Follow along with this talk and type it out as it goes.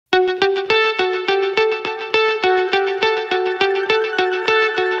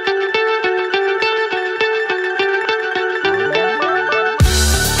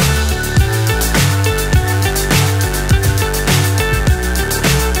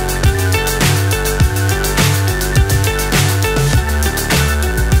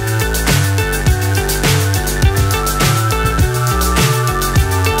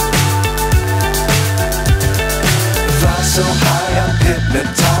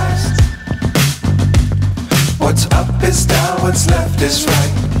what's left is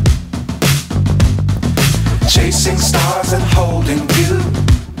right. Chasing stars and holding you.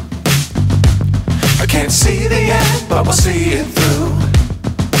 I can't see the end, but we'll see it through.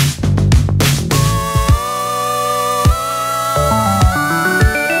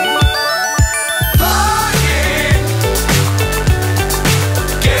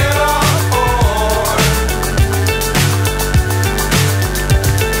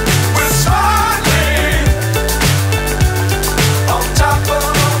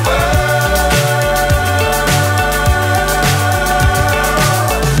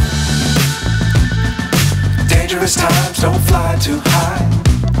 Times don't fly too high.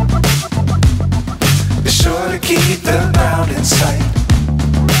 Be sure to keep the ground in sight.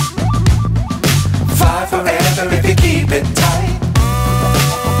 Fly forever if you keep it tight.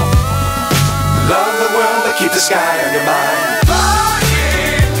 Love the world but keep the sky on your mind.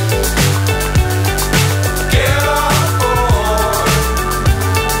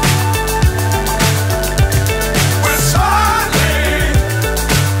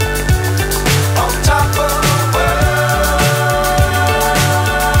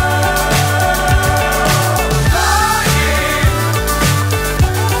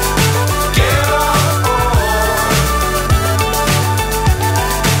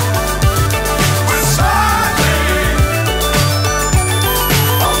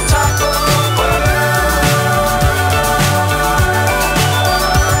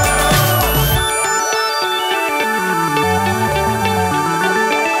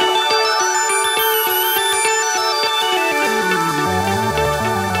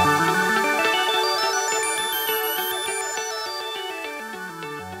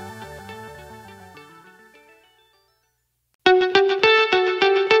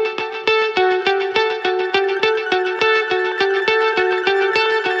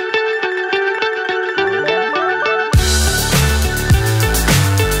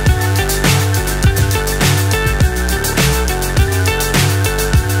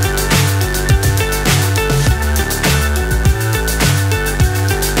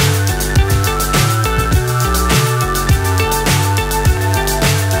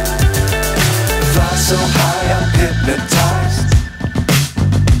 So high I'm hypnotized.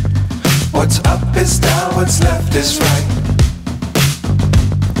 What's up is down, what's left is right.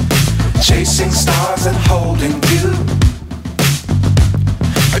 Chasing stars and holding you.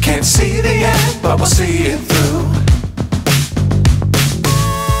 I can't see the end, but we'll see it through.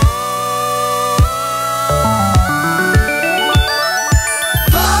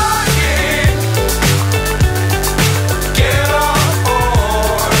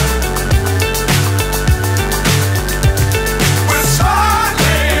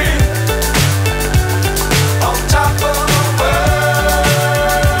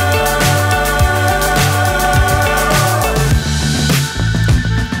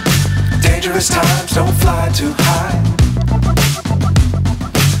 Times don't fly too high.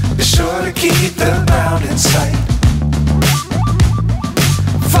 Be sure to keep the ground in sight.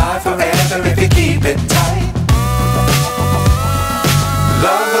 Fly forever if you keep it tight.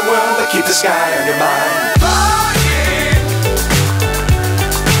 Love the world but keep the sky on your mind.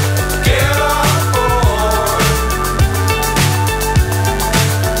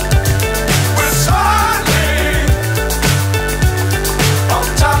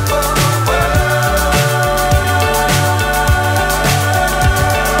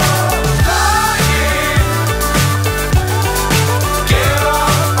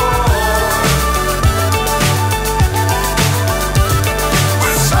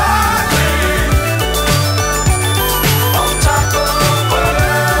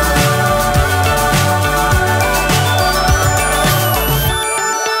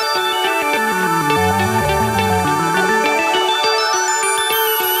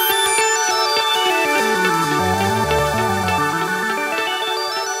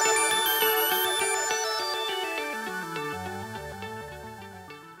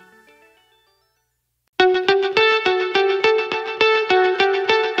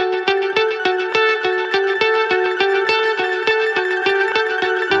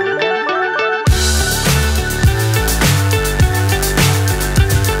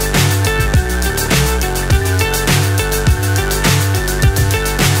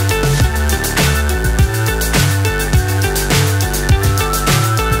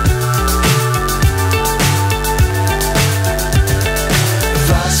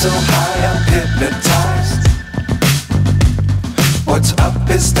 So high I'm hypnotized. What's up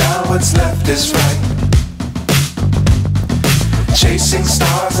is down, what's left is right. Chasing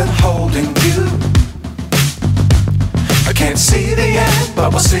stars and holding you. I can't see the end,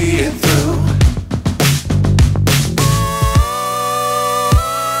 but we'll see it through.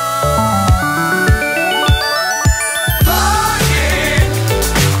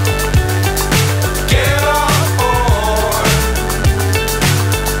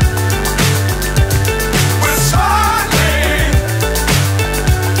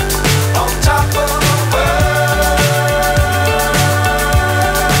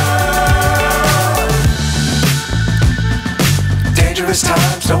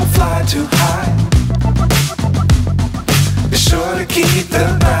 don't fly too high. Be sure to keep the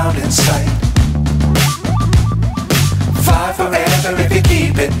ground in sight. Fly forever if you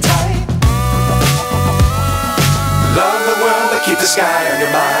keep it tight. Love the world, but keep the sky on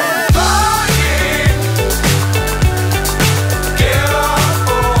your mind.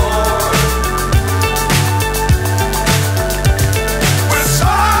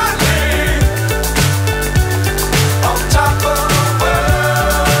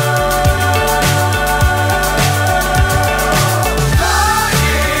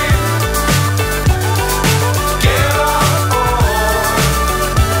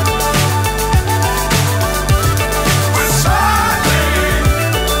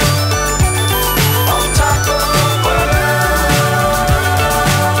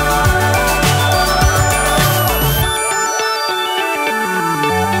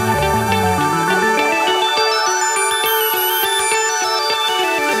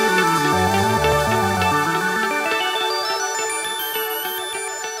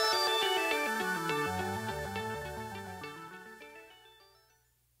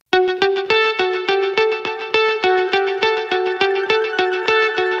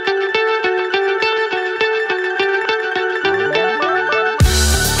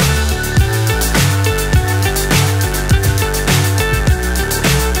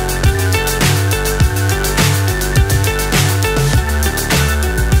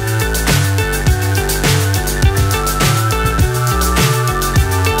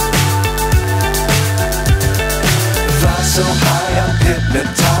 So high I'm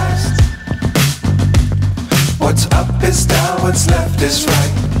hypnotized. What's up is down, what's left is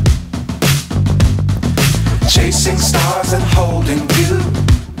right. Chasing stars and holding you.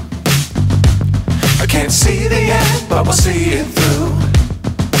 I can't see the end, but we'll see it through.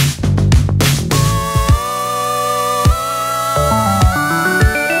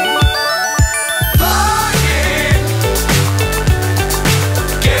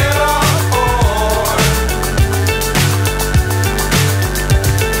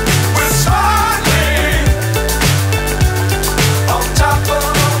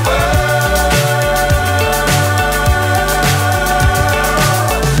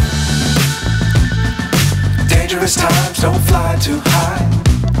 Times don't fly too high.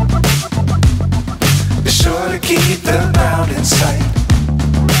 Be sure to keep the ground in sight.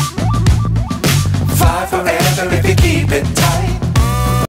 Fly forever if you keep it tight.